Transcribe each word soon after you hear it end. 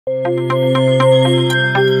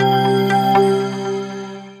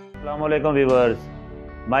Assalamualaikum viewers,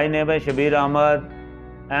 my name is Shabir Ahmad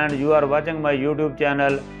and you are watching my YouTube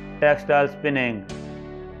channel Textile Spinning.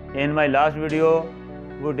 In my last video,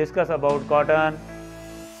 we discussed about cotton,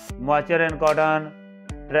 moisture in cotton,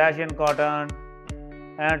 trash in cotton,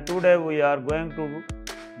 and today we are going to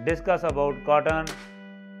discuss about cotton,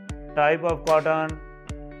 type of cotton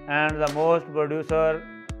and the most producer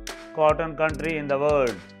cotton country in the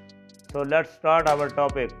world. So let's start our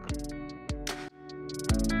topic.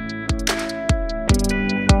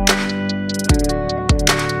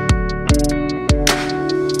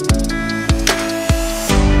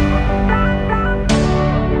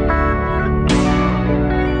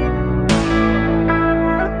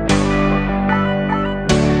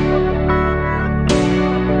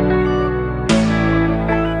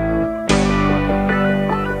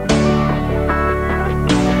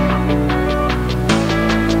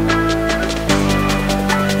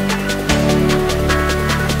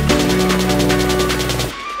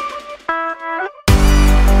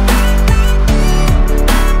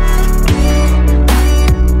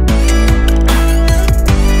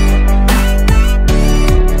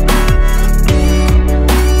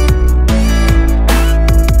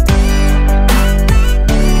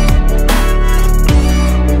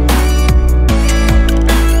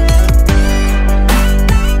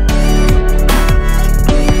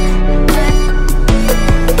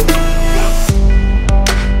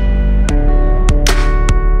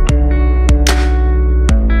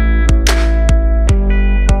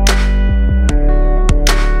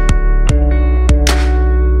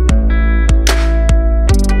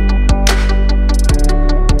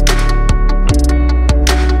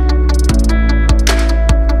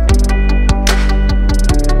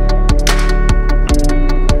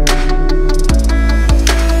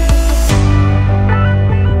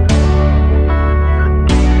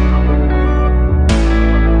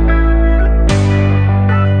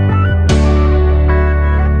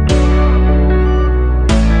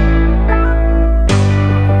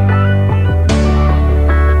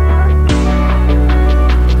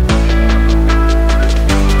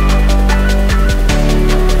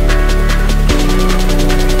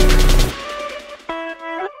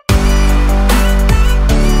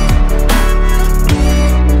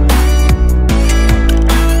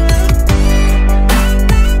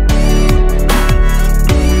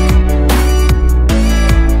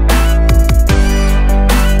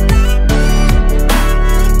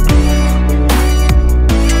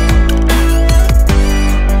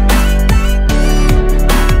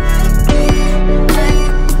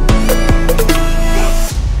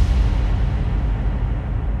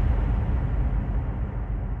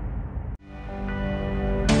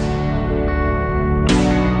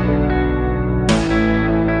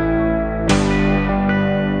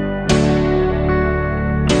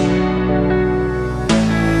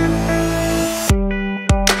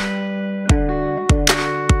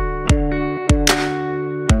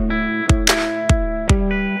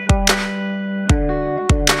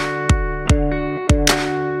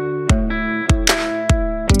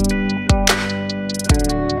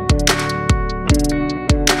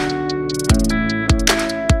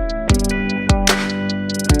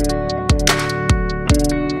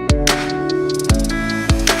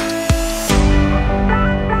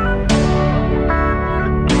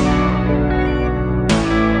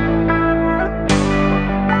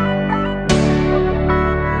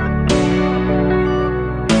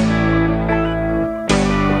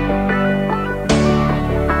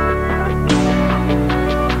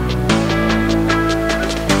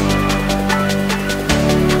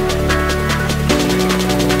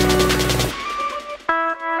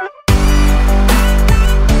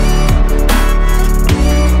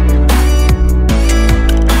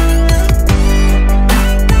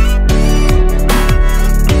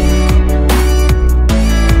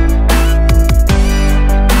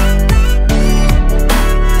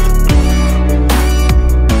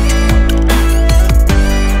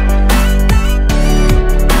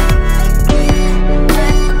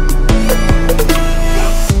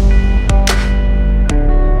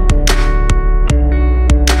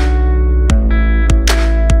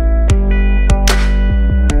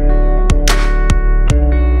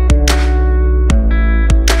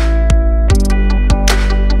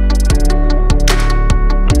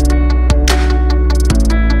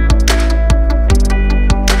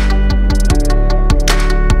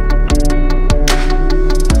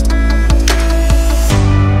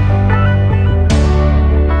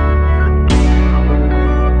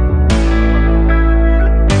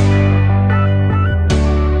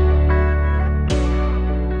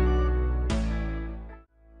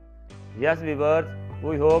 Yes viewers,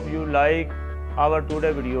 we hope you like our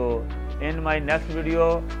today video. In my next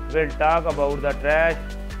video, we'll talk about the trash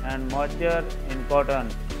and moisture in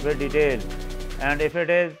cotton with detail, and if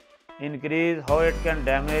it is increase, how it can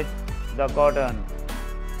damage the cotton.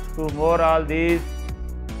 To more all these,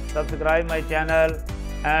 subscribe my channel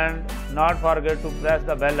and not forget to press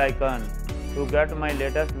the bell icon to get my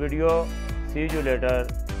latest video. See you later.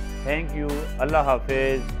 Thank you. Allah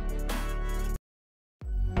Hafiz.